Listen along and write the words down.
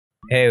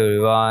Hey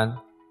everyone,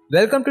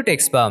 welcome to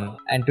Sperm,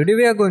 and today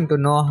we are going to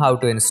know how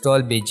to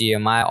install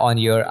BGMI on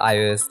your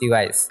iOS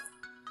device.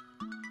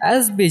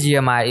 As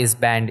BGMI is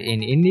banned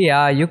in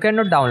India, you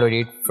cannot download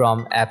it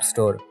from App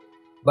Store.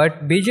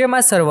 But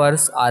BGMI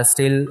servers are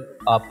still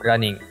up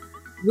running,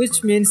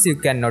 which means you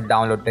cannot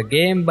download the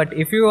game, but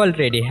if you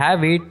already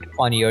have it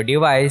on your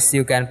device,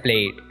 you can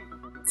play it.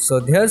 So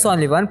there's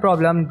only one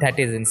problem, that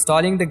is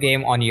installing the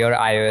game on your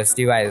iOS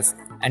device,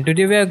 and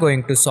today we are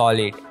going to solve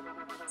it.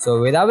 So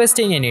without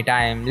wasting any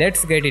time,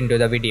 let's get into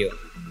the video.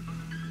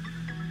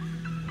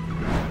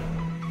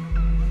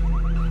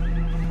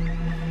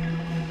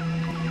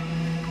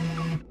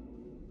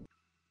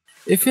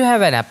 If you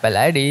have an Apple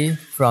ID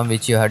from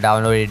which you have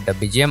downloaded the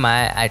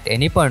BGMI at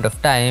any point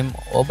of time,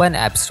 open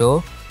App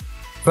Store.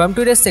 From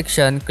today's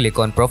section, click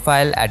on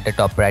Profile at the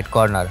top right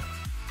corner.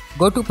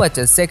 Go to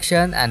Purchase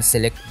section and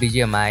select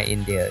BGMI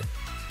in there.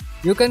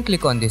 You can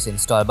click on this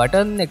install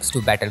button next to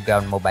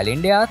Battlegrounds Mobile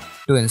India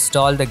to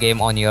install the game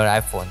on your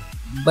iPhone.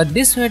 But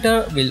this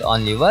method will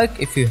only work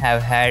if you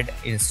have had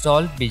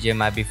installed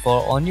BGMI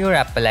before on your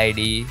Apple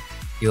ID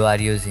you are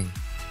using.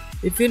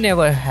 If you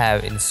never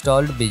have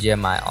installed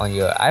BGMI on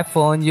your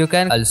iPhone, you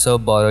can also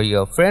borrow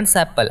your friend's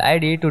Apple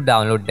ID to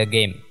download the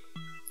game.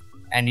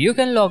 And you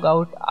can log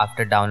out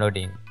after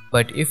downloading.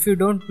 But if you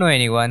don't know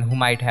anyone who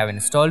might have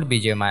installed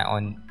BGMI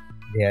on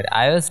their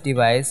iOS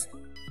device,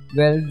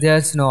 well,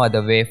 there's no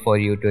other way for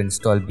you to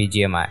install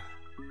BGMI.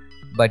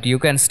 But you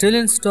can still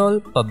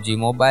install PUBG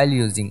Mobile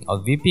using a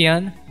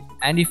VPN,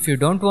 and if you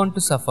don't want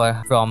to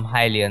suffer from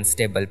highly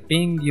unstable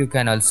ping, you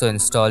can also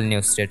install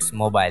New States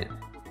Mobile.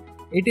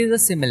 It is a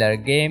similar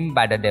game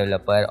by the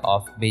developer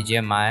of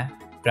BGMI,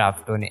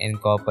 Kraftoon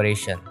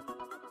Incorporation.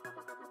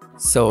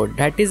 So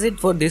that is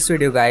it for this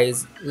video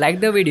guys. Like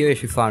the video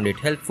if you found it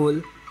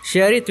helpful,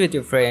 share it with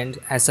your friends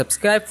and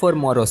subscribe for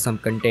more awesome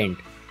content.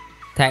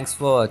 Thanks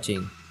for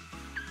watching.